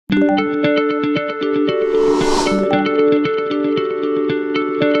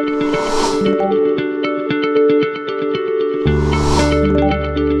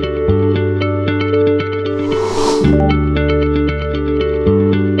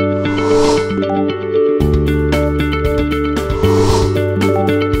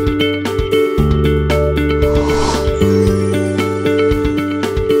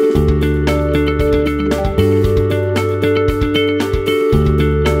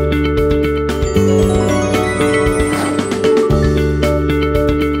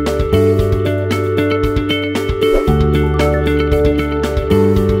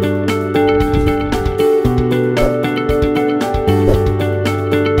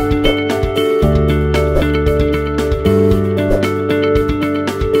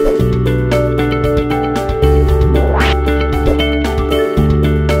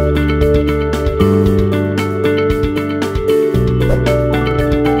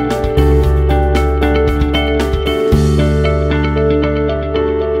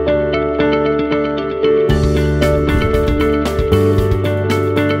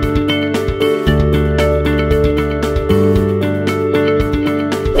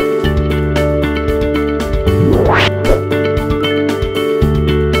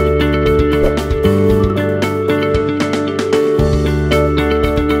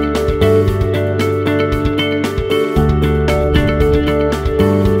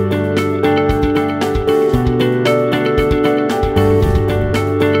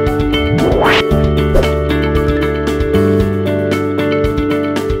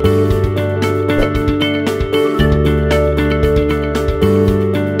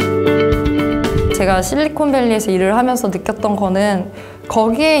제가 실리콘밸리에서 일을 하면서 느꼈던 거는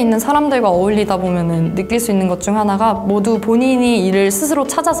거기에 있는 사람들과 어울리다 보면은 느낄 수 있는 것 중 하나가 모두 본인이 일을 스스로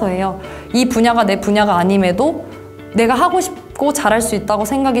찾아서 해요. 이 분야가 내 분야가 아님에도 내가 하고 싶고 잘할 수 있다고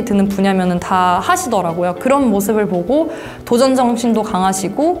생각이 드는 분야면은 다 하시더라고요. 그런 모습을 보고 도전 정신도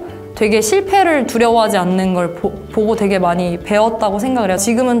강하시고 되게 실패를 두려워하지 않는 걸 보고 되게 많이 배웠다고 생각을 해요.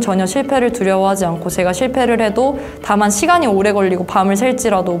 지금은 전혀 실패를 두려워하지 않고 제가 실패를 해도 다만 시간이 오래 걸리고 밤을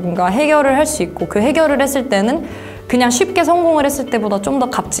샐지라도 뭔가 해결을 할 수 있고 그 해결을 했을 때는 그냥 쉽게 성공을 했을 때보다 좀 더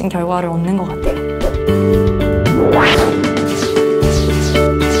값진 결과를 얻는 것 같아요.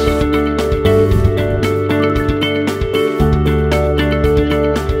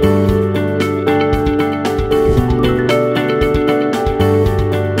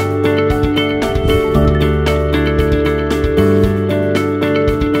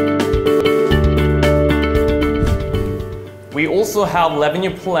 We also have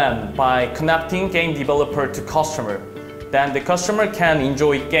revenue plan by connecting game developer to customer. Then the customer can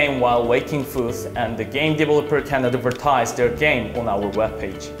enjoy game while making food, and the game developer can advertise their game on our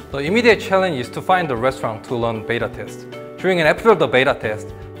webpage. The immediate challenge is to find the restaurant to run beta test. During and after the beta test,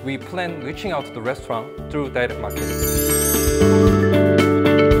 we plan reaching out to the restaurant through direct marketing.